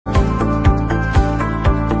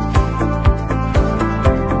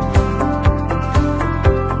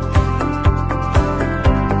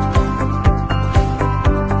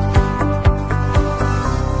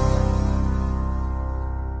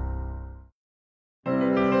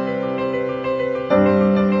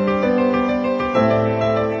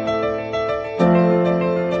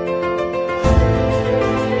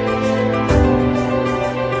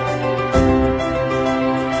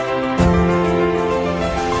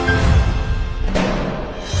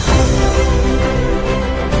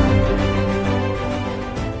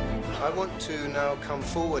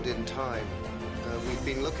forward in time, we've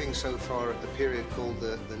been looking so far at the period called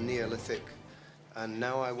the Neolithic, and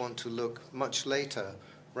now I want to look much later,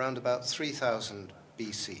 around about 3000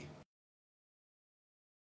 BC.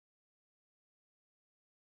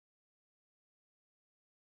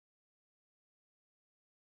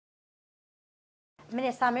 من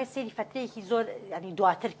ئێستا سێری فترەیەکی زۆر ینی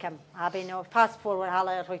دواتر کەم هابێنەوە فاست فۆروەرد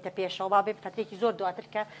هەڵە ڕۆیتە پێشەوە با بێ فترەیەکی زۆر دواتر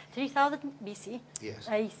کە 3000 BC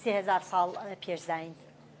ئەی 3000 ساڵ پێشداین.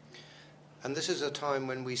 And this is a time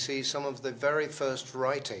when we see some of the very first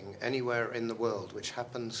writing anywhere in the world, which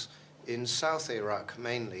happens in South Iraq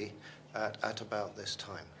mainly at about this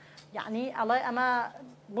time. يعني الله أما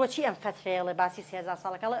بوشي أم فترة الله باسي 3000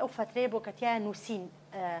 سالك الله أو فترة بوكتيا نوسين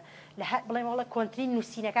بلا والله كونترين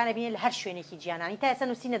نوسين كان بين الهر شويني كي جانا يعني تأسا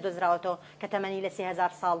نوسين دوزراوتو كتماني ل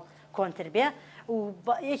 3000 سال كونتر بيه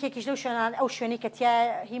ويك كيشلو شوينان أو شويني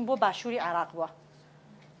كتيا هم بو باشوري عراق بوا.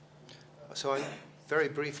 So I'm very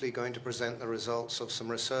briefly going to present the results of some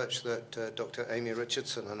research that Dr. Amy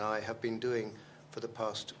Richardson and I have been doing for the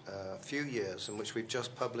past few years, in which we've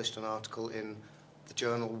just published an article in the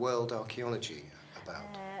journal World Archaeology about.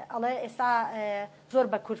 الله إسا زور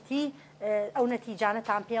بكورتي أو نتيجة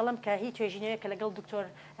عم بيعلم كهي توجينية كلجل دكتور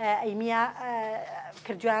أيميا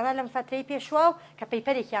كرديانا لما فترة بيشوا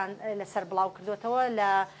كبيبري كان لسر بلاو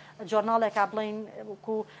كردوتوا لجورنال كابلين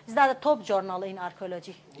وكو زاد توب جورنال in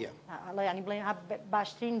archaeology. الله يعني بلين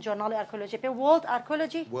باشترين جورنال archaeology بي world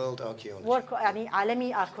archaeology. World archaeology. يعني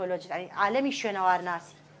عالمي archaeology يعني عالمي شنوار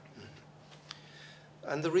ناسي.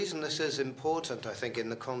 And the reason this is important, I think, in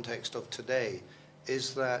the context of today,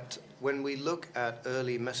 is that when we look at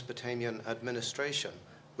early Mesopotamian administration,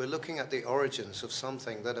 we're looking at the origins of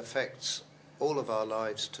something that affects all of our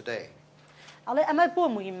lives today. الله أما بو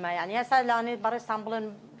مهمة يعني هسا لاني برا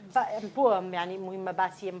سامبلن بو يعني مهمة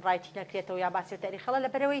باسي مرايتي نكريته ويا باسي تاريخ الله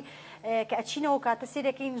لبروي كأتشينا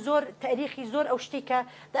وكاتسير كين زور تاريخي زور أو شتيكا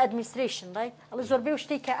the administration right الله زور بيو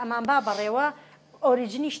شتيكا أمام بابا روا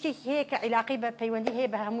أوريجيني شتيك هيك علاقي ببيوندي هي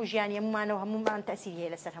بهمو جاني همومان وهمومان تأثير هي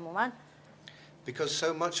لسر همومان. Because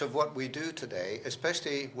so much of what we do today,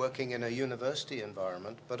 especially working in a university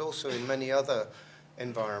environment, but also in many other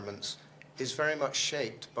environments, is very much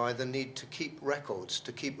shaped by the need to keep records,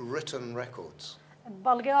 to keep written records.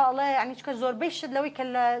 بلغا الله يعني شكل زور بيش لوي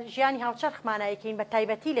كل جياني هاوشرخ معنا يكين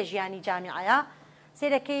بتايبتي لجياني جامعة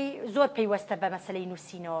سيركي زور بيوسته بمسألة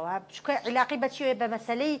نسينو شكل علاقي بتشوي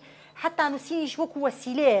بمسألة حتى نسينش وكو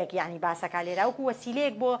وسيلك يعني باسك عليه وكو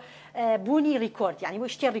وسيلك بو بوني ريكورد يعني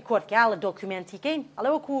وشتي ريكورد كعلى دوكيومنتي كين على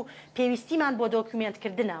وكو بيوستي من بو دوكيومنت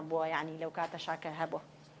كردنا بو يعني لو كاتا شاكر هبو.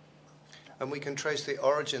 And we can trace the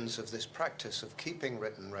origins of this practice of keeping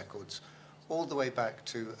written records all the way back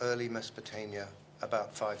to early Mesopotamia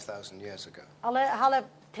about 5,000 years ago. الله هلا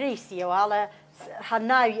تريسي وهلا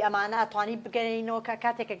هناوي أمانة أتواني بقرينو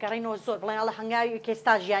كاتك قرينو زور بلين الله هناوي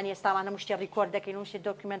كيستاج يعني استعملنا مشتري ريكورد كين ومشتري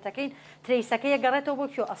دوكيمنت كين تريسا كي قريته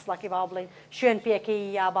بوكيو أصلا كي بابلين شون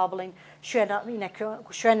بيكي يا بابلين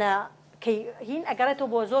شون كي هين قريته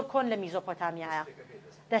بوزور كون لميزوبوتاميا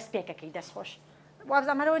دس بيكي دس خوش وابز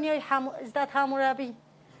عمروني ازداد هامورابي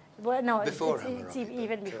no it's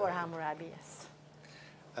even before Hammurabi yes.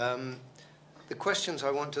 The questions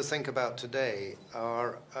I want to think about today are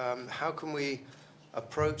how can we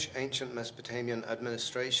approach ancient Mesopotamian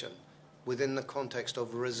administration within the context of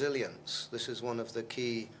resilience? This is one of the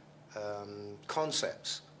key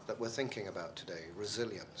concepts that we're thinking about today,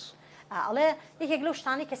 resilience. الله يك لوش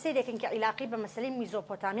تاني كسيرك إنك علاقي بمثلا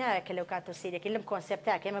ميزوبوتاميا كلو كاتو سيرك اللي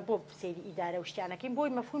مكونسبتها كما بوب سيري إدارة وشتانا كين بوي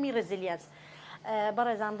مفهومي resilience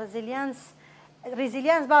برزان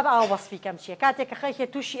resilience باب أو وصفي كم شيء كاتك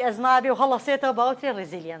خيك توشي أزمابي وخلصيته باوتري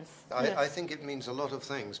resilience. I think it means a lot of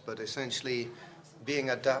things, but essentially being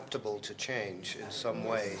adaptable to change in some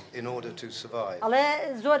way in order to survive.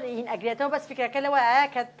 الله زور إن أجريته بس فكرة كلا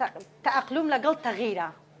كتأقلم لقل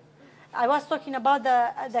تغييره. I was talking about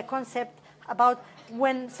the concept about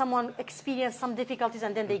when someone experiences some difficulties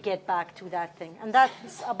and then they get back to that thing, and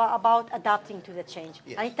that's about adapting to the change.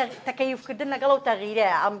 يعني تكيف كردنا قالوا تغييره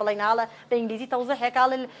عم بلينا على بالإنجليزي توضيح هيك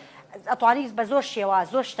على أطواني بزور شيء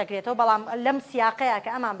زور تغييره بلام لم سياقه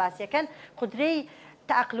كأمام بس كان قدري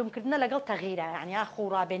تأقلم كردنا لقل تغييره يعني أخو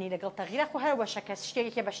رابني لقل تغييره أخو هر وشك شتى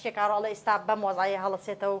كي بشتى كارو الله استعب بموضعيه هلا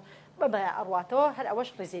سيته بأرواته هر أوش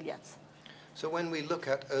resilience. So when we look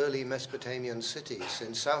at early Mesopotamian cities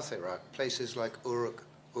in South Iraq, places like Uruk,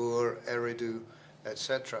 Ur, Eridu,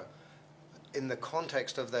 etc., in the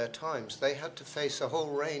context of their times, they had to face a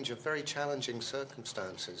whole range of very challenging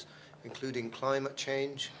circumstances, including climate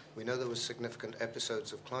change. We know there were significant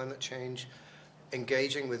episodes of climate change,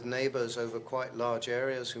 engaging with neighbors over quite large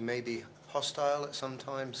areas who may be hostile at some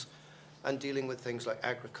times, and dealing with things like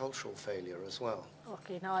agricultural failure as well.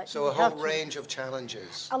 Okay, now So a whole range of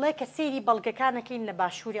challenges. الله كسيري بلغكان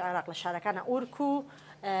لباشوري عراق لشاركان أوركو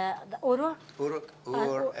أورو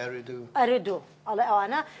أردو الله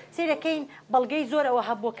أنا سيري كين بلغي زور أو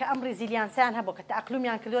هبو كأمر زيليانسان هبو كتأقلم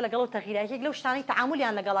يعني كدو لقلو تغيير هيك لو شتاني تعامل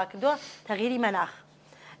يعني لقلا كدو تغييري مناخ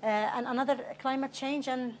and another climate change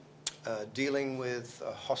and dealing with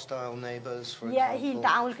hostile neighbors for yeah example. هي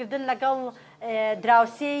تعامل كردن لقل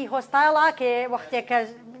دراوسي hostile كي وقتك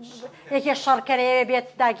یکی شرکتی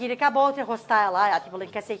بیت داگیری که باوتر هستایل ها یعنی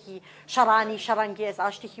بلین کسی که شرانگیز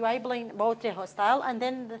آشتی هایی بلین باوتر هستایل and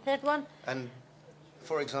then the third one and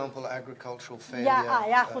for example agricultural failure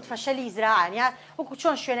یا خود فشلی زراعی یا او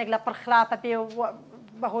چون شونک لپرخلاپ بی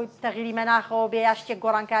به هوی تغییری مناخ و بی آشتی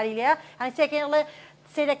گورانکاری لیا یعنی سیکن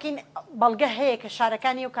سیرکین بلگه هیک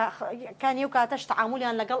شارکانی و کاتش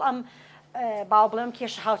تعاملیان لگل ام باوبلم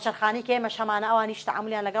کیش هاوچرخانی که مشامانه آوانیش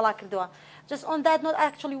تعاملیان لگلا کردوا. Just on that note,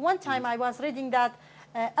 actually, one time I was reading that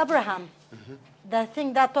Abraham, the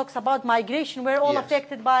thing that talks about migration, were all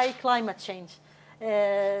affected by climate change.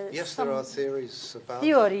 Yes, there are theories about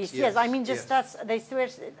theories. Yes, I mean just that's they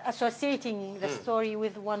were associating the story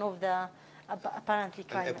with one of the apparently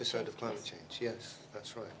climate an episode of climate change. Yes,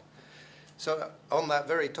 that's right. So on that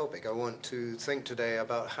very topic, I want to think today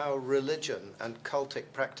about how religion and cultic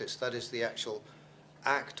practice, that is the actual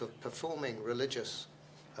act of performing religious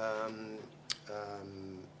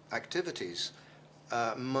activities,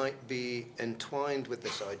 might be entwined with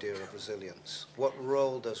this idea of resilience. What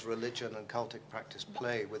role does religion and cultic practice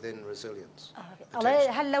play within resilience?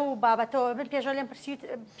 هل لو بابتو من بيجولين برسيت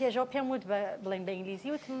بيجو بيمود بلين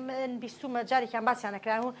بإنجليزي وتمن بيستوم جاري كان بس يعني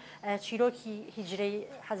كلامه تشيروكي هجري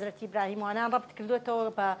حضرة إبراهيم وأنا ربط كلوته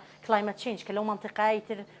ب climate change كلو منطقة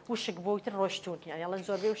يتر وش جبويتر روشتون يعني الله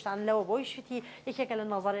نزور بيوش عن لو بويش فتي يك كل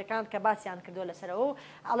النظرية كانت كباس يعني كدول لسرو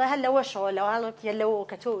على هل لو شو لو هل يلو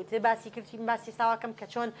كتو تباسي كرتي باسي سوا كم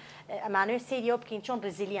كشون معناه سيريو بكين شون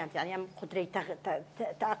resilient يعني هم قدرة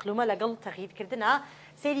تأقلم لقل تغيير كردنا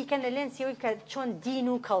سيري كان لين سيوي كشون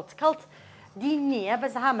دينو كالت دينية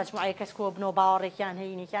بس ها مجموعة كسكو بنو باورك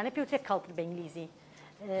يعني يعني بيوتر كالت بالإنجليزي.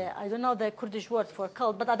 I don't know the Kurdish word for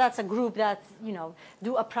cult, but that's a group that, you know,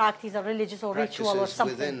 do a practice, a religious or ritual or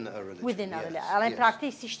something. Within a religion. Within a religion. And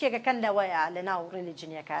practice يشتغل كان لوايا لناو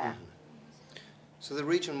religion يكايا. So the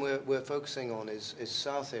region we're focusing on is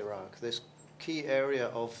South Iraq, this key area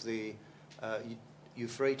of the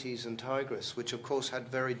Euphrates and Tigris, which of course had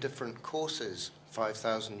very different courses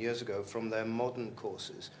 5,000 years ago from their modern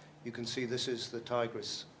courses. You can see this is the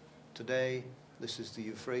Tigris today, this is the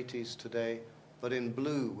Euphrates today. But in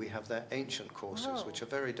blue, we have their ancient courses, which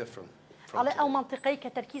are very different. على أو منطقة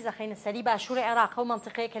كتركيز خينا سريبة شوري العراق أو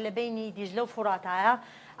منطقة كلبيني دجلة وفراتها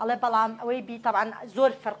على بلام ويبي طبعا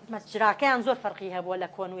زور فرق مجرى كان زور فرقيها ولا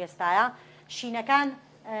كون ويستايا شينا كان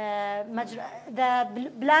مجرى the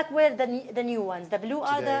black were the new ones the blue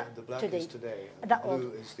are the today the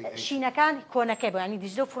old شينا كان كون كيبو يعني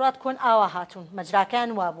دجلة وفرات كون آوهاتون مجرى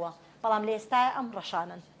كان وابوا بلام ليستايا أم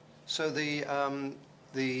رشانا. So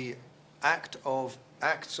the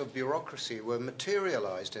acts of bureaucracy were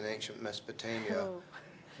materialized in ancient Mesopotamia,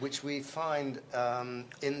 which we find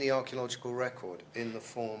in the archaeological record in the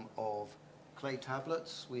form of clay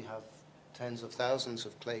tablets. We have tens of thousands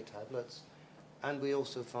of clay tablets, and we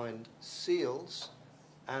also find seals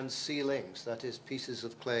and sealings, that is pieces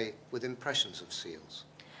of clay with impressions of seals.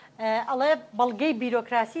 الله بلغي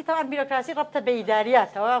بيروقراسي طبعا بيروقراسي ربطه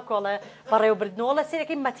بإداريات ولا بريو بردنولا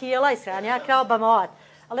سيركي ماتيريالايز يعني كراو بمواد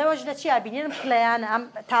الله وجدت شيء بينين كليان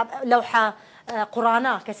ام لوحه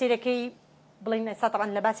قرانا كسيركي بلين طبعا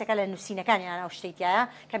لباسك على نسينا كان يعني او شتيت يا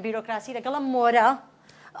كان بيروقراسي قلم مورا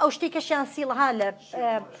او شتي كشان سيلها ل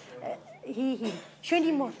هي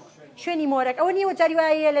شوني مورك او ني وجاري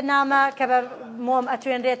واي لنامه كبر موم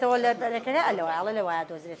اتوين ريته ولا كذا على لو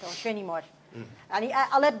دوزريته شوني مور يعني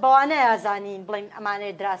الله بوانا زانين بلين امانه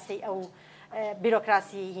دراسي او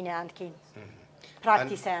بيروقراسي هنا عندكين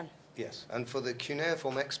براكتيسان. Yes, and for the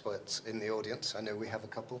cuneiform experts in the audience, I know we have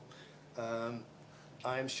a couple,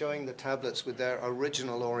 I am showing the tablets with their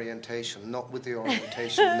original orientation, not with the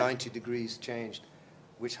orientation 90 degrees changed,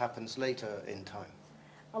 which happens later in time.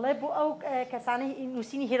 الله بو أو كساني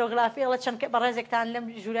نسيني هيروغلافي الله كم كبرزك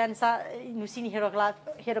تعلم جولان سا نسيني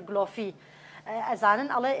هيروغلافي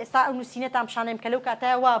أزانن الله استع نسيني تامشانم كلو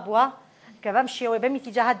كاتا وابوا كبمشي وبمي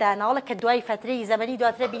تجاه دانا ولا كدواي فترة زمني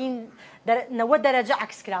دوات ربين نو درجة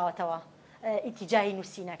عكس كراوتوا اتجاهي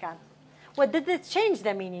نسينا كان. What did it change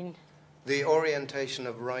the meaning? The orientation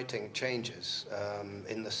of writing changes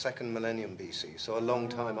in the second millennium BC, so a long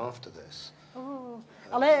time after this.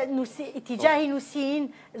 الله اتجاهي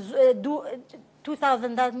نسين دو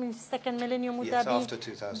 2000 that means second millennium Yes, after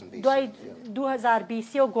 2000 BC. دوای 2000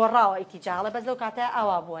 BC و گۆڕاوە ئیتیجاهڵە بەس لەو کاتە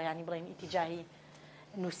ئاوا بووە ینی بڵێن ئیتیجاهی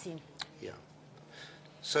نووسین.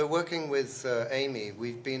 So working with Amy,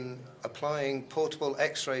 we've been applying portable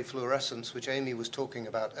X-ray fluorescence, which Amy was talking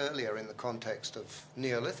about earlier in the context of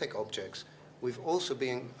Neolithic objects. We've also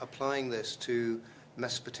been applying this to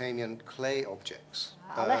Mesopotamian clay objects,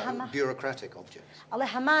 bureaucratic objects. الله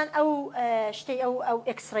همان أو شتي أو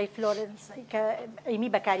X-ray fluorescence كأيمي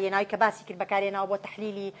بكارينا كباسي كل بكارينا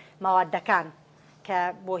وتحليل مواد كان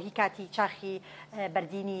كبوهي كاتي شاخي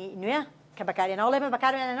برديني نوع كبكارينا والله ما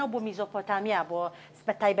بكارينا أنا بو ميزوبوتاميا بو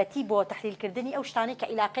بتايبتي بو تحليل كردني أو شتاني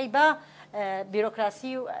كعلاقي با bureaucracy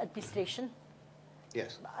و administration.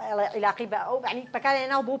 Yes. علاقي با أو يعني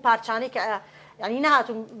بكارينا بو بارشاني ك يعني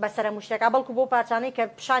نهاتو بسر مشترك قبلكم بو بارشاني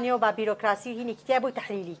كبشانيو با bureaucracy هني كتابو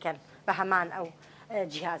تحليلي كان بهمان أو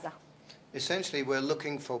جهازه. Essentially, we're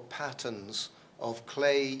looking for patterns of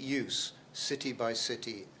clay use, city by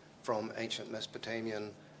city, from ancient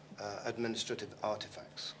Mesopotamian administrative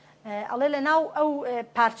artifacts. الله لنا أو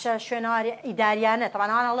بارشة شناري إداريانة طبعا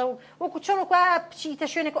أنا لو وكتشونو كوا شيء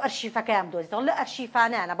تشونك أرشيفة كام دوز الله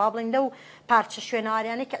أرشيفانة أنا بابلين لو بارشة شناري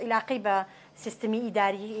يعني كعلاقي بسيستمي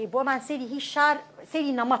إداري بوما سيري هي شار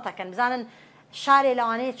سيري نمطة كان بزانا شارع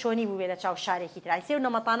لوانه چونی بوده لا چاو شارع کی ترای سیو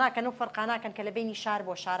نمطانا کنو فرقانا کن کل بینی شار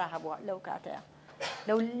بو شارع هبوا لو کاته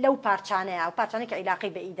لو پارچانه او پارچانه که علاقه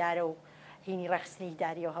به اداره و هینی رخصنی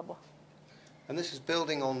اداری و هبوا. And this is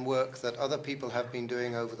building on work that other people have been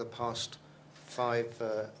doing over the past 5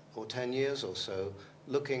 or 10 years or so,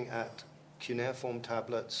 looking at cuneiform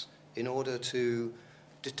tablets in order to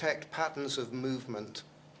detect patterns of movement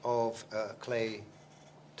of clay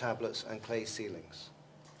tablets and clay ceilings.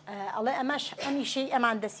 الله أماش أمي شيء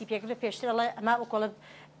أمان دسي بيكره بيشتري الله أما أقول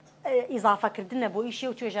إضافة كردنا بو إشي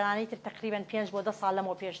وتوجراني تقريبا 5 بودا صالة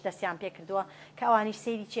مو بيش دسيان بيكردوا كأواني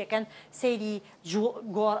سيري تشيكن سيري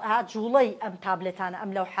جولي أم تابلتان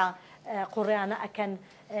أم لوحة قرآن أكن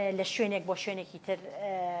لشوينك بوشوينك يتر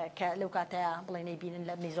كلوكاتا بليني بين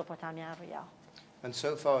الميزوبوتاميا الرياض. And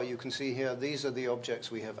so far you can see here these are the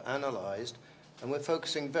objects we have analysed, and we're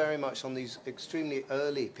focusing very much on these extremely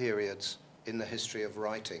early periods in the history of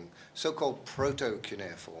writing, so-called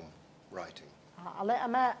proto-cuneiform writing.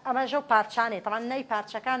 الله أما جو بارشاني طبعا ناي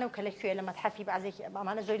بارشكانه وكلكيو لما تحفي بعزيك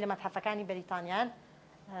أما زوي لما تحفكاني بريطانيان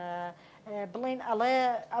بلين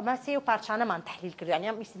الله أما سيو بارشانه من تحليل كردو يعني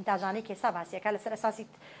أم استنتاجاني كيساب هسي كلا سر أساسي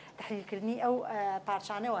تحليل كردني أو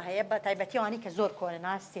بارشانه وهي بتايبتي واني كزور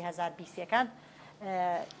كورنا 3000 BC كان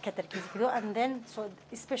كتركيز كردو and then so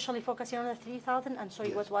especially focusing on the 3000 and so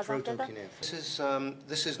what was after that.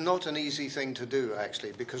 This is not an easy thing to do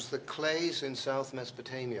actually because the clays in South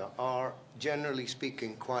Mesopotamia are generally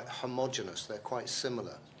speaking quite homogeneous, they're quite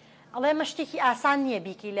similar. الله مشتكي آسانية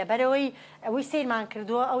بيكي لبروي ويصير ما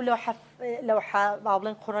نكردوه أو لوحة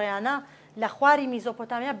بابلن قريانا لخواري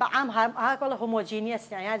ميزوبوتاميا بعام هاكل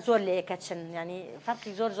homogeneous يعني زور ليكتشن يعني فرق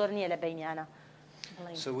زور نية لبيني أنا.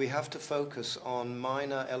 So we have to focus on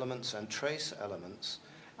minor elements and trace elements.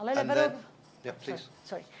 And then, yeah, please.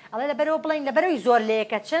 Sorry. الله لبرو يزور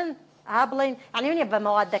ليكتشن هابلين يعني وني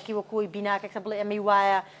بموادك وكوي بناك أكثر بلي أمي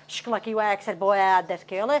وايا شكلك وايا أكثر بوايا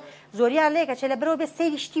درك يلا زوريان ليكتشن لبرو بس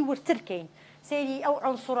سيري شتي ورتركين سيري أو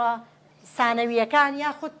عنصر ثانوية كان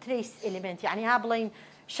ياخذ trace element يعني هابلين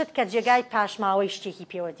شت كرجعاي باش ما ويشتكي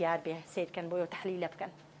بيو ديار به سير كان بيو تحليل بكن.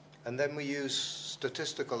 And then we use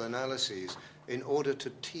statistical analyses in order to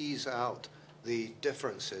tease out the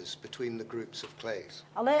differences between the groups of clays.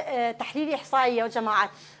 الله تحليل إحصائي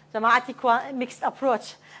جماعتي mixed approach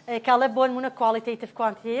كالبون من qualitative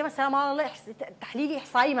quantitative مثلا ما الله تحليل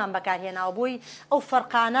إحصائي ما بكار هنا أبوي أو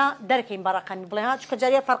فرقانا دركين برقم بلها شو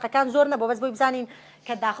كجارية فرق كان زورنا بس بوي بزانين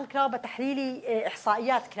كداخل كراو بتحليل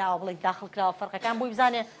إحصائيات كراو بلي داخل كراو فرق كان بوي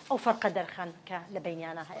بزانه أو فرق درخن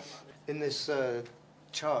كلبينيانا هاي. In this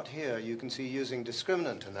chart here you can see using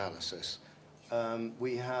discriminant analysis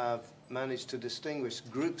we have managed to distinguish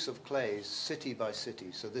groups of clays city by city.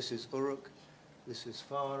 So this is Uruk, this is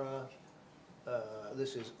Farah,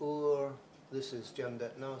 this is Ur, this is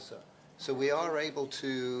Jamdet Nasa. So we are able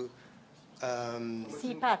to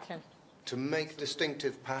see pattern. To make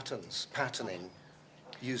distinctive patterning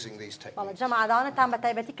using these techniques. والله جماعة دانا تام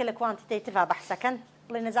بتايبتي كل quantitative بحثكن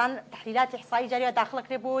لنزان تحليلات إحصائية جارية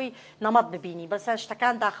داخلك ربوي نمط ببيني بس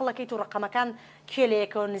اشتكان داخلك يتو رقم كان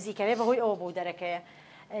كيليك ونزيك به هو أو بودرك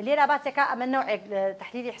ليه رابطك من نوع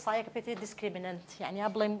تحليل إحصائية كبيتي discriminant يعني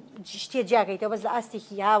قبل جشتي جاكي تو بس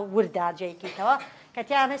أستيكيها وردة جاكي توا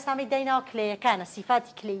كتيا مسامي دينا كلي كان صفات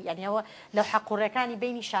كلي يعني هو لو حقور كان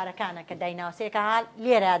بين شاركانا كدينا سيكها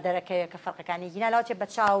ليه رادرك كفرق كان يجينا لو تبى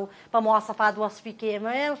تشاو بمواصفات وصفي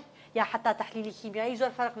كيما یا حتا تحلیلی کیمیایی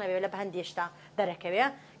زۆر فەرق نەبێت لە بە هەندێشتا دەرەکەوێ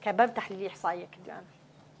کە بەم تحلیلی ئیحساییە کردویان.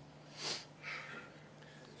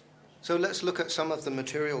 So let's look at some of the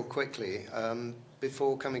material quickly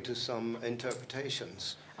before coming to some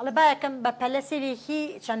interpretations. ئەڵێ با یەکەم بە پەلەسێرێکی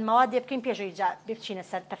چەند ماوادێ بکەین پێشەوەی جا بچینە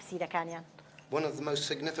سەر تەفسیرەکانیان. One of the most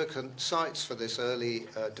significant sites for this early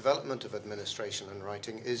development of administration and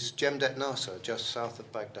writing is Jemdet Nasr, just south of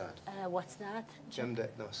Baghdad. What's that?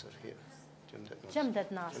 Jemdet Nasr here. Jemdet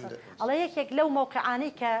Nasr. ئەڵێ یەکێک لەو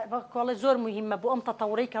مەوقعانەی کە بەڵێ زۆر مهمە بۆ ئەم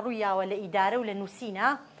تەتەوڕەی کە ڕوویاوە لە ئیدارە و لە نووسینە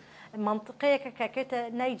منطقەیەکە کە کەوتە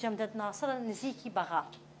ناوی جەمدەت ناسر نزیکی بەغا.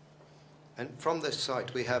 And from this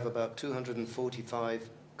site we have about 245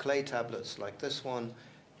 clay tablets like this one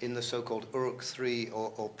in the so-called Uruk III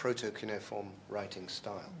or proto-cuneiform writing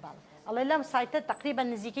style. ئەڵێ لەم سایتە تقریبا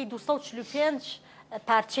نزیکەی 245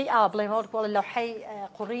 پارچەی ئاوا بڵێم هەوڵ لەوحەی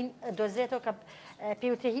قوڕین دۆزرێتەوە کە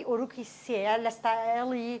پێوترێ ئۆروکی سێیە لە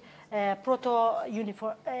ستایڵی پرۆتۆ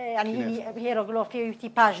یونیفۆرم ینی هێرۆگلۆفی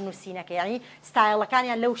پاژ نووسینەکە ینی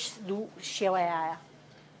ستایڵەکانیان لەو دوو شێوەیە.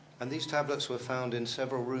 And these tablets were found in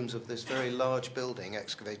several rooms of this very large building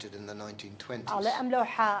excavated in the 1920s. ئەڵێ ئەم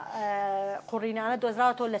لەوحە قوڕینانە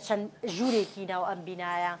دۆزراوەتەوە لە چەند ژوورێکی ناو ئەم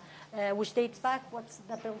بینایە. Which dates back? What's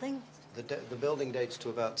the building? The building dates to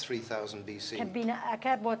about 3000 BC.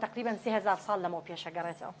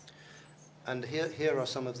 And here are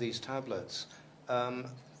some of these tablets.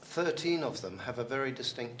 13 of them have a very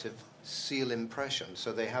distinctive seal impression.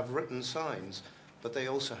 So they have written signs, but they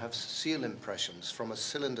also have seal impressions from a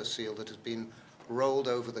cylinder seal that has been rolled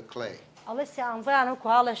over the clay.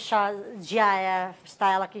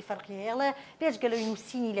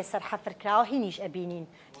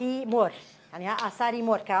 يعني آثاری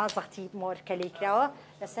مور که زختی مور کلی کراوه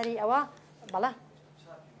لسری اوا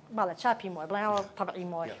بالا چاپی مور بلا طبعی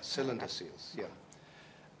مور. Cylinder seals, yeah.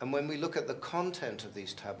 And when we look at the content of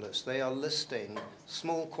these tablets, they are listing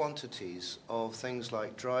small quantities of things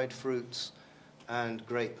like dried fruits and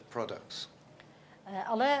grape products.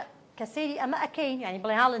 الله كسيري أما أكين يعني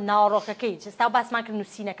بلا هال النار كأكين استو بس ما كنا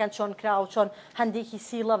نسينا كان شون كراو شون هنديكي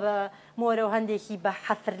سيلا بمورة وهنديكي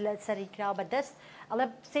بحفر لسري كراو بدست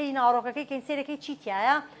الله سيري نار كأكين سيري كي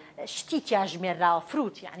تشيتيا شتيتيا جميرة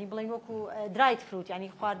فروت يعني بلا يوكو درايد فروت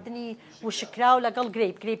يعني خاردني وش كراو لقل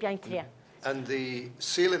جريب يعني تريا. And the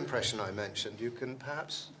seal impression I mentioned, you can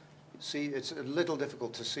perhaps see, it's a little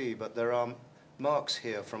difficult to see, but there are marks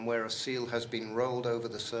here from where a seal has been rolled over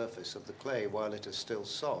the surface of the clay while it is still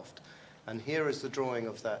soft. And here is the drawing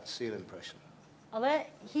of that seal impression. الله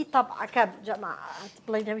هي طبعا كجماعة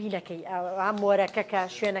بلينا هي لكي عمورة كك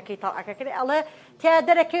شو نكى طبعا كده الله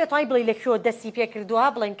تقدر كي طيب بلي لك شو دسي فيه كردوها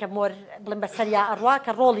بلين كمور بلين بسريع أرواح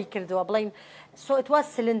كرولي كردوها بلين so it was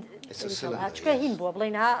cylinder. شو كهين بوا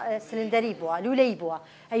بلينها سلندري بوا لولي بوا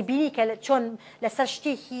أي بيني كشون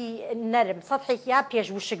لسرشتي هي نرم سطحي هي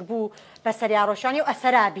بيج وشكبو بسريع روشاني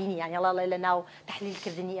وأسرع بيني يعني الله لنا تحليل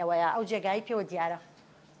كردني أو جاي في وديارة.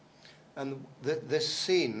 And this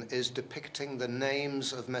scene is depicting the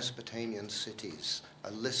names of Mesopotamian cities,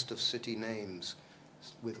 a list of city names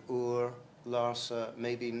with Ur, Larsa,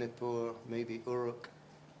 maybe Nippur, maybe Uruk,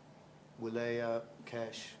 Wilaya,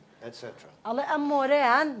 Kesh, etc. الله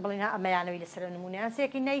أموريان بلينا أما يعني لسر النمونيان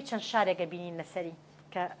سيكون نيتشان شارع بينين لسري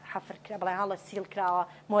كحفر كرا بلينا الله سيل كراوا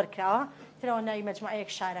مور كراوا ترى ناي مجموعة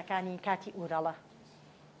شارع كاني كاتي أورالله.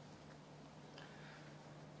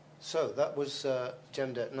 So that was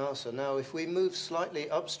Jemdet Nasr. Now if we move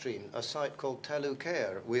slightly upstream, a site called Tel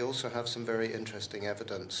Uqair, we also have some very interesting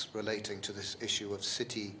evidence relating to this issue of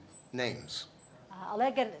city names. الله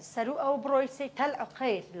يقر سرو أو برويسي تل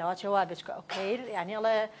عقير لو جوابك عقير يعني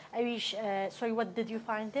الله أيش sorry what did you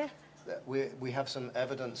find there? We have some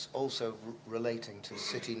evidence also relating to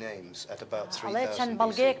city names at about 3000 الله كان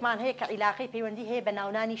بلغيك مان هيك علاقي بيوندي هي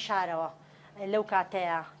بناوناني شاروا لو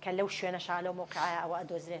كاتيا كان لو شوينا شالو موقعها أو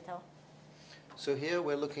أدوزريته. So here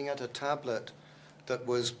we're looking at a tablet that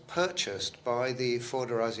was purchased by the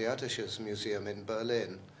Vorderasiatisches Museum in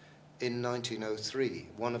Berlin in 1903,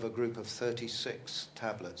 one of a group of 36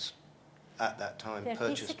 tablets at that time 36?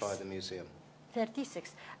 Purchased by the museum.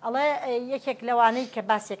 36. الله يكيك لواني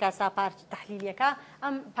كباسي كاسا بارتي تحليليكا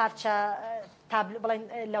أم بارتشا تابل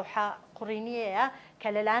بلين لوحة قرينية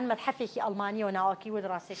كاللان متحفي ألماني وناوكي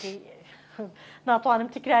ودراسيكي ناطوانم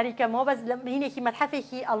تكراري كمو بس هنا كي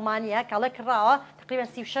متحفي ألمانيا كلا كراوة تقريبا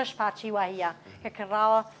 36 بارتي وهي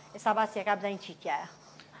كراوة إصاباتي كابدين تشيتيا.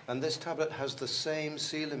 And this tablet has the same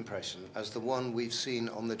seal impression as the one we've seen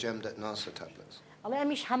on the Jemdet Nasr tablets. الله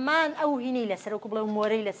مش همان أو هني لسرو قبله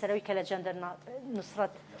موري لسروي كلا جندر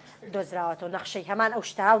نصرت دوزراوته نقشي همان أو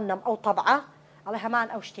اشتهى ونم أو طبعة الله همان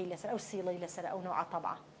أو شتي لسر أو سيلي لسر أو نوع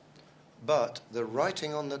طبعة. but the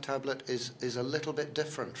writing on the tablet is a little bit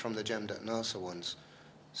different from the Jemdet Nasa ones.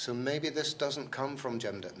 So maybe this doesn't come from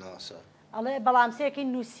Jemdet Nasa. الله بلام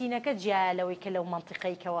سيكين نوسينك جاء لو يكلو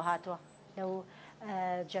منطقي كوهاتوا لو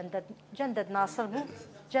جندد ناصر بو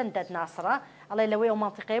جندد ناصرة الله لو يوم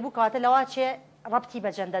منطقي بو كوات لو شيء ربطي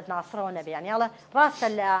بجندد ناصرة ونبي يعني الله راس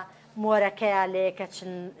لا موركة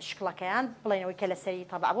لكتشن شكل كيان بلين ويكلا سري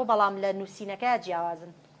طبعا بو بلام لنوسينك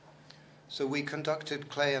جاوازن. So we conducted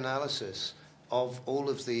clay analysis of all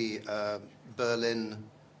of the Berlin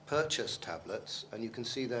purchase tablets, and you can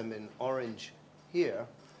see them in orange here.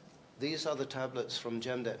 These are the tablets from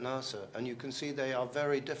Jemdet Nasa, and you can see they are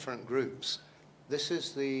very different groups. This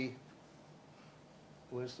is the,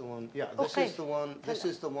 where's the one? Yeah, this is the one. This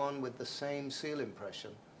is the one with the same seal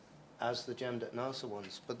impression as the Jemdet Nasa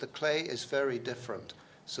ones, but the clay is very different.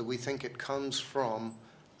 So we think it comes from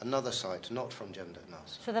another site, not from Jemdet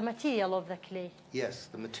Nasa. So the material of the clay. Yes,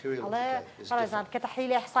 the material of the clay is different.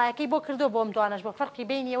 كتحليل إحصائي كي بكردو بوم دوانش بفرق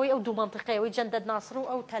بين يوي أو دو منطقة وي جندد ناصر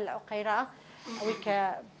أو تل عقيرة أو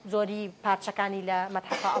كزوري بارشكاني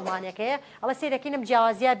لمتحف ألمانيا كي الله سيدا كينا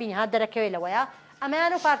مجاوزيا بين هاد دركوي لويا أما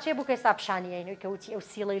أنا بارشة بوكي سابشاني يعني كوتي أو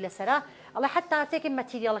سيلي لسرا الله حتى تيك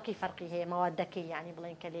الماتيريال كي فرقي هي مواد كي يعني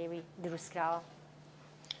بلين كليوي دروس كراوا.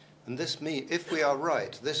 And if we are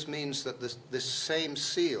right, this means that this same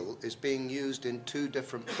seal is being used in two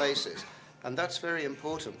different places. And that's very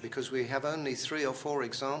important because we have only 3 or 4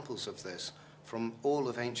 examples of this from all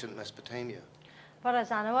of ancient Mesopotamia.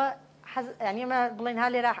 برزانوا يعني ما بلين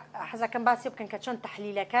هالي راح حزا كان باسي يمكن كشون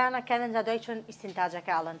تحليله كان جادوي شون استنتاجه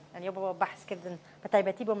كعلن يعني يبغى بحث كردن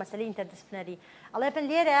بتايبتي بمسألة انترديسبلينري الله يبين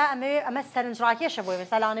ليرة أما السرنج راكية شبوي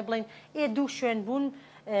مثلا أنا بلين دو شون بون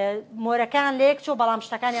موركان ليك شو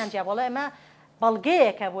بلامشتكان ينجاب والله إما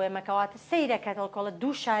بلقيه كابوي ما كوات السيرة كتلقول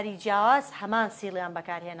دو شاري جواز حمان سيليان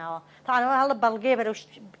بكار هنا طبعا هلا بلقيه بروش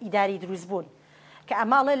إداري دروزبون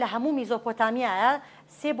كأما الله لهمو ميزوبوتاميا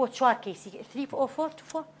سيبو تشوار كيسي 3 or 4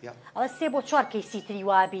 to 4 الله سيبو تشوار كيسي 3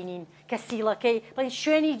 وابينين كسيلة كي بلين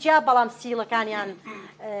شوني جاب بلام سيلة كان يعني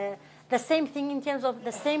the same thing in terms of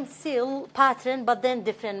the same seal pattern but then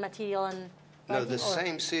different material and no, the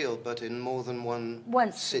same seal, but in more than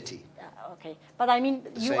one city. Okay, but I mean,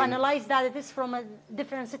 you analyze that it is from a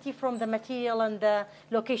different city from the material and the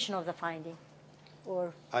location of the finding,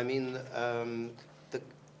 or? I mean,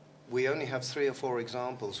 we only have 3 or 4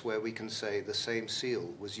 examples where we can say the same seal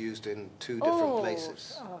was used in 2 different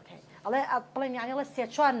places. Okay. الله بلين يعني الله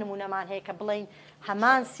سيتشوار نمونا مان هيك بلين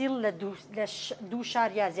همان سيل لدو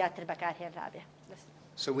شاريا زيادة بكار هي الرابع.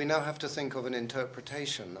 So we now have to think of an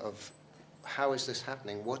interpretation of how is this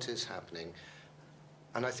happening, what is happening.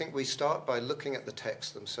 And I think we start by looking at the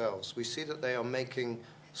texts themselves. We see that they are making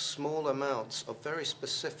small amounts of very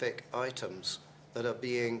specific items that are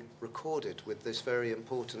being recorded with this very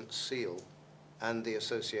important seal and the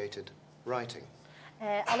associated writing.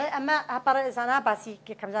 أما هبارة إذا باسي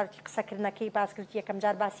كم جار سكرنا كي باس كرتيه كم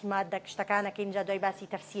جار باسي مادة كشتكانا كي نجادوي باسي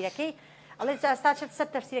تفسيره كي الله إذا استأجرت ست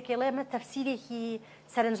تفسيره كي الله ما تفسيره هي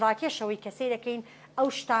سرنجراكية شوي كسيرة كين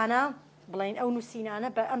أوشتانا بلين أو نسينانا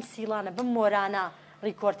بأمثيلانا بمورانا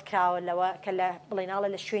ريكورد كراو لو كلا بلين على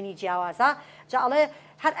الشويني جوازا جاء الله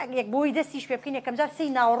هر يكبوي دستيش بيبكين كم جار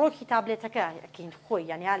سينا وروكي تابلتك أكيد خوي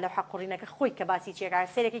يعني هلا حقورينا كخوي كباسي شيء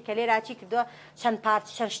سيركي كليرا شيء كده شن بارت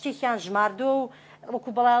شن شتيكان جماردو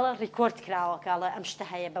وكبلا ريكورد كراو كلا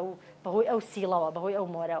أمشتهاي بهو أو سيلا بهو أو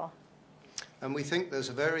مورا. And we think there's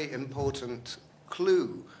a very important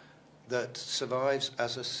clue that survives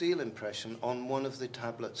as a seal impression on one of the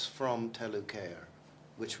tablets from Telukere,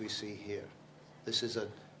 which we see here. This is a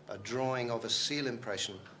drawing of a seal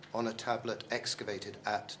impression on a tablet excavated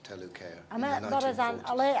at Telukere in the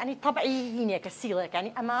 1940s. الله يعني طبيعي هناك السيلك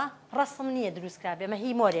يعني أما رسمني دروس كابي ما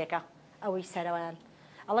هي موريكا أو يسروان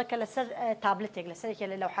الله كلا سر تابلتك لسر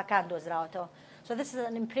كلا لو حكان دوزراوتو. So this is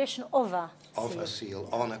an impression of a seal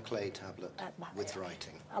on a clay tablet with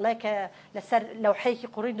writing. الله لسر لو حيكي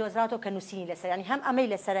قرين دوزراته كنوسيني لسر يعني هم أمي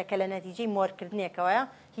لسر كلا نتيجة مور كردنيا كوايا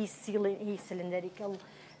هي cylindrical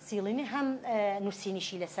sealing هم نوسيني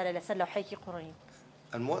شيء لسر لو حيكي قرين.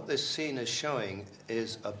 And what this scene is showing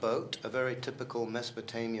is a boat, a very typical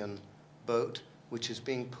Mesopotamian boat, which is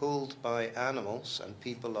being pulled by animals, and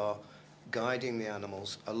people are guiding the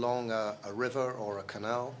animals along a river or a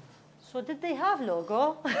canal. So did they have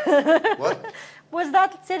logo? What? Was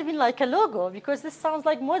that serving like a logo? Because this sounds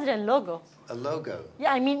like modern logo. A logo?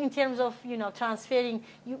 Yeah, I mean in terms of, transferring,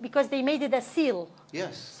 because they made it a seal.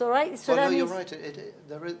 Yes. So right? So well, that no, means you're right.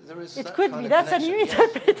 There is it that could kind be. of That's a new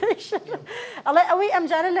interpretation. الله قوي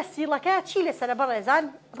أمجار السيل لك شيء لسرا برا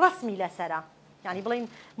زان رسمي لسرا. يعني بلين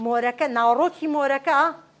موركا ناروكي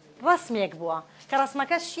موركا ڕسمێک بووە کە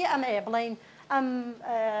ڕسمەکەش چی ئەم بڵین ئەم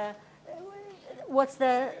what's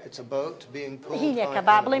the It's a boat being pulled هینێکە by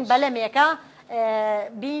با بڵین animals. بەلەمێکە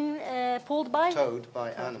being pulled by Towed by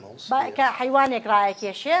animals. کە حیوانێک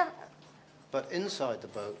ڕایەکێشێ. But inside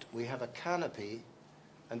the boat we have a canopy,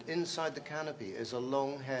 and inside the canopy is a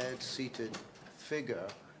long-haired seated figure,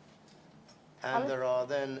 and there are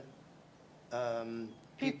then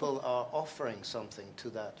people are offering something to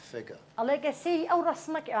that figure. ئەڵێ گە سەیری ئەو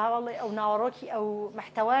ڕسمەک ئەو ناوەڕۆکی ئەو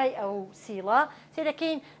محتەوای ئەو سیڵە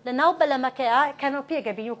سێرەکەین لە ناو بەلەمەکەیە کەنۆ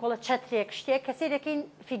پێگەبین و کۆڵە چەترێک شتێک کە سێرەکەین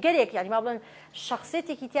فیگەرێک یانی ما بڵێن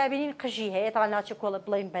شخصێتێکی تیابینین قژی هەیە تا ناچێت کۆڵە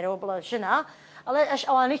بڵین بەرەوە بڵە ژنە ئەڵێ ئەش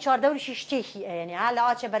ئەوانەی چواردەوریشی شتێکی ئەیەنی ها لە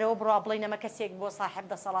ئاچە بەرەوە بڕوا بڵین ئەمە کەسێک بۆ صاحب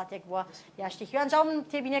دەسەڵاتێک بووە یا شتێکی ئەنجام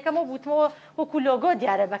تێبینەکەمەوە بوتمەوە وەکو لۆگۆ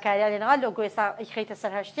دیارە بەکاریان لەناڵ لۆگۆی خەیتە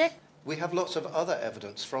سەر هەشتێک. We have lots of other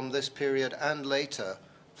evidence from this period and later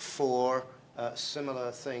for similar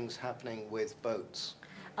things happening with boats.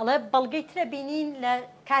 ئەڵێ بەڵگەی ترە بینین لە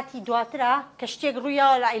کاتی دواترە کە شتێک ڕوویە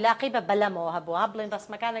لە عیلاقی بە بەلەمەوە هەبووە بڵێن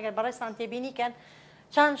بەسمەکان ئەگەر بەڕێستان تێبینیکەن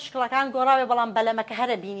چەند شکڵەکان گۆڕاوێ بەڵام بەلەمەکە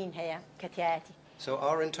هەرە بینین هەیە کە تایەتی. So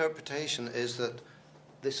our interpretation is that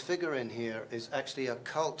this figure in here is actually a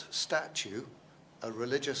cult statue, a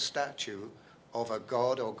religious statue of a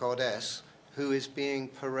god or goddess who is being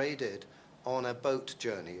paraded on a boat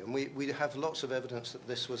journey. And we have lots of evidence that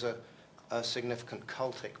this was a significant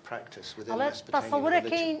cultic practice within Mesopotamian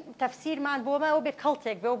religion. تفسيرمان بۆمە ئەو بێ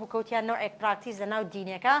کەڵتێک بێ و بکەوتیان نوعێک پراکتیس لە ناو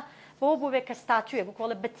دینێکە بۆ بێ کە ستاتوێ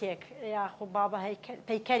بکۆڵە بتێک یاخۆ بابە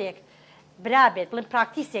پەیکەرێک برابێت بڵێن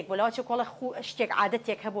پراکتیسێک بۆ لەوە چ کۆڵە شتێک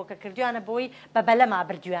عادەتێک هەبوو کە کردویانە بۆی بە بەلەما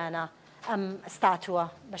بردویانە ئەم ستاتووە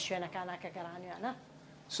بە شوێنەکانە کە گەڕانیانە.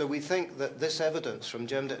 So we think that this evidence from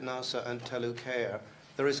Jemdet Nasa and Telukea,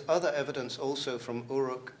 there is other evidence also from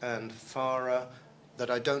Uruk and Farah that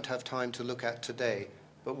I don't have time to look at today,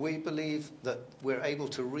 but we believe that we're able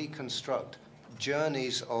to reconstruct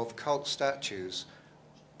journeys of cult statues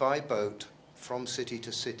by boat from city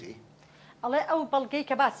to city. ئەڵێ ئەو بەڵگەی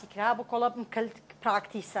کە باسی کرا بۆ کۆڵە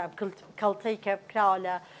پراکتیسە کەڵتەی کە کراوە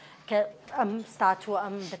لە کە ئەم ستاتوە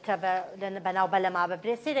ئەم بتە بەناو بەلەما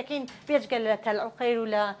بەبرێ سێرەکەین پێشگە لە تەلعوقەیر و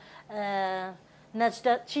لە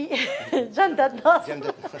نەجدەت چی جەندەت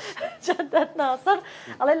ناسر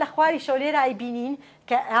ئەڵێ لە خواری شەو لێرە ئایبینین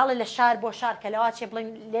کە هەڵێ لە شار بۆ شار کە لەوا چێ بڵین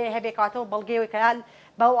لێ هەبێکاتەوە بەڵگەیەوەی کە هەل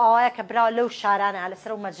بەو ئاوایە کە براوە لەو شارانە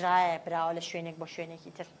لەسەر و مەجرایە براوە لە شوێنێک بۆ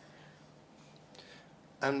شوێنێکی تر.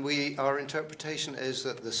 And our interpretation is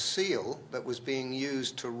that the seal that was being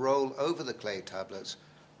used to roll over the clay tablets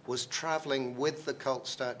was travelling with the cult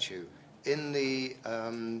statue in the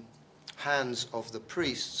hands of the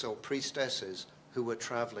priests or priestesses who were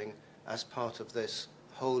travelling as part of this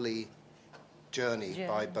holy journey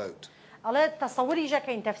by boat. ئەڵێ تەسەووری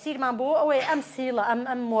ژەکەین تەفسیرمان بۆ ئەوەی ئەم سیڵە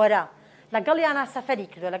ئەم مۆرە لەگەڵیانە سەفەری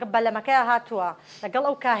کردو لەگەڵ بەلەمەکەی هاتووە لەگەڵ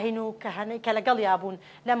ئەو کاهین و کە لەگەڵیا بوون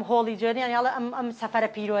لەم هۆڵی جێنیان یاڵە ئەم سەفەرە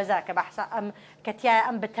پیرۆزە کە بەحسا ئەم کەتیایە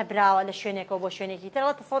ئەم بتەبراوە لە شوێنێکەوە بۆ شوێنێکی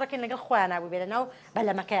ترەوە تەسەوڕەکەین لەگەڵ خۆیان نبوو بێ لەناو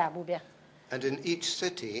بەلەمەکەیە بوو بێ. And in each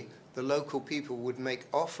city the local people would make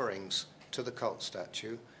offerings to the cult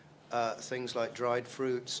statue, things like dried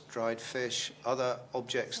fruits, dried fish, other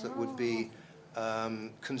objects that would be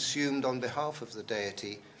consumed on behalf of the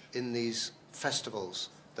deity in these festivals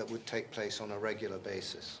that would take place on a regular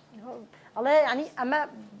basis. الله يعني أما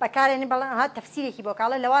بكارني بلا هذا تفسيري كي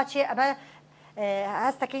بقول لو أشي أما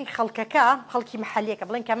هستكين خلقي محلية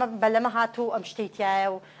قبلين كمان بلا ما هاتو أم شتيتيا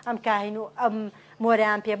وأم كاهنو أم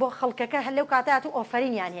موران بيبو خلقك هلو كاتاتو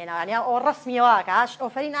أوفرين يعني هنا يعني أو رسمي واقعش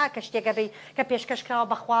أوفرين عكشتي كبيش كشكراو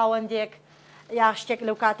بخوا ونديك يا شتك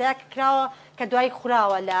لو كاتاك كراو كدواي خرا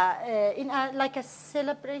ولا in like a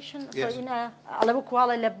celebration so in على بكوا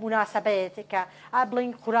على بمناسبات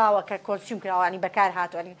كابلين خرا وككونسيوم كراو يعني بكار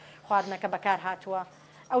هاتو يعني خواردنا كبكار هاتوا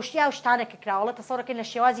او شتي او شتانك كراو ولا تصور كنا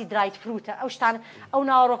الشوازي درايت فروتا او شتان او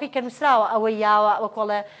ناروكي كنسراو او يا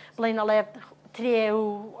وكولا بلين الله تري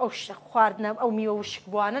او خواردنا او ميوش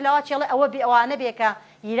بوانا لا شي او بي او انا بيك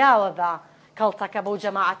يراوا با كلتك ابو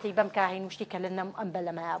جماعتي بمكاهين وشتي كلنا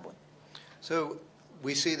امبلا ما يابون. So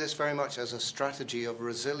we see this very much as a strategy of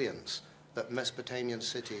resilience that Mesopotamian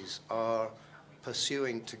cities are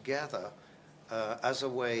pursuing together as a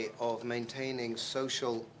way of maintaining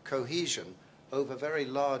social cohesion over very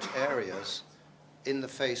large areas in the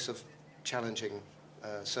face of challenging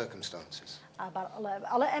circumstances.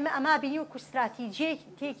 الله أما بينيو كاستراتيجية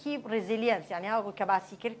تيكي resilience يعني هاو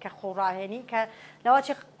كباسي كر كخوراهني لو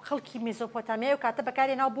أشي خلقي ميزوبوتاميا وكاتب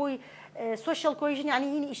كاري ناو بوي social cohesion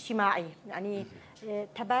يعني هني اجتماعي يعني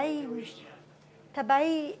تبعي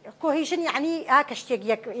تبعي cohesion يعني هاكشتيك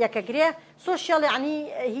يكجري social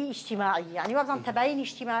يعني هي اجتماعي يعني وابزان تبعين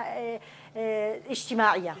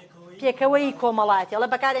اجتماعية بيكوي كومالات يلا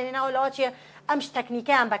بكارينا ولا أشياء أمش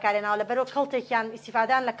تكنيكان بكارينا ولا برو كلتك يعني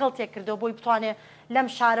استفادان لكلتك كردو بوي بتوانه لم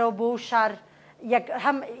شارو بو شار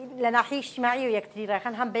هم لناحية اجتماعية ويكتري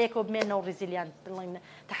خان هم بيكو بمنه ريزيليان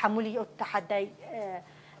تحملي أو تحدي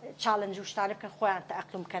challenge وشتانه كان خوان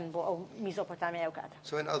تأقلم كان بو أو ميزوبوتاميا وكذا.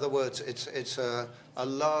 So in other words, it's a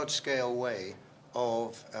large-scale way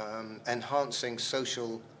of enhancing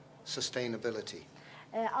social sustainability.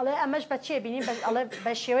 الله أمش بتشي بيني بس الله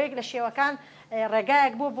بشيوك لشيوه كان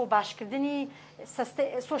رجاء بو باشكردني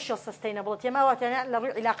social sustainability ما واتنا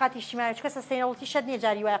لعلاقات اجتماعية شو sustainability شدني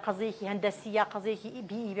جاري ويا قضية هندسية قضية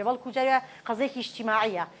بيئية بل كجاري قضية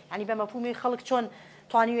اجتماعية يعني بمفهوم خلق شون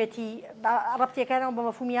توانيتي ربطي كانوا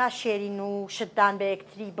بمفهومها شيرين وشدان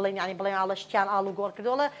بكتري بلين يعني بلين على شتيان آلو جور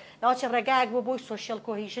كدولا لكن رجاء بو social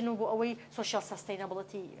cohesion وبو social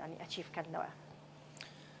sustainability يعني achieve كان نوع.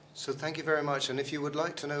 So thank you very much, and if you would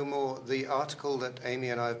like to know more, the article that Amy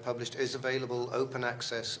and I have published is available open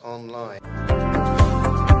access online.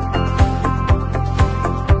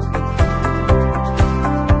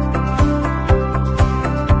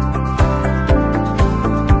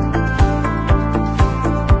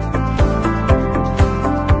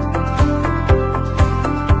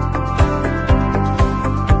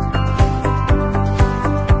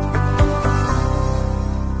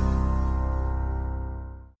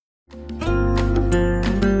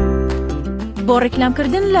 بۆ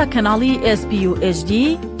ڕێکلامکردن لە کەناڵی SBUHD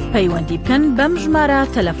پەیوەندی بکەن بەم ژمارە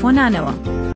تەلەفۆنانەوە.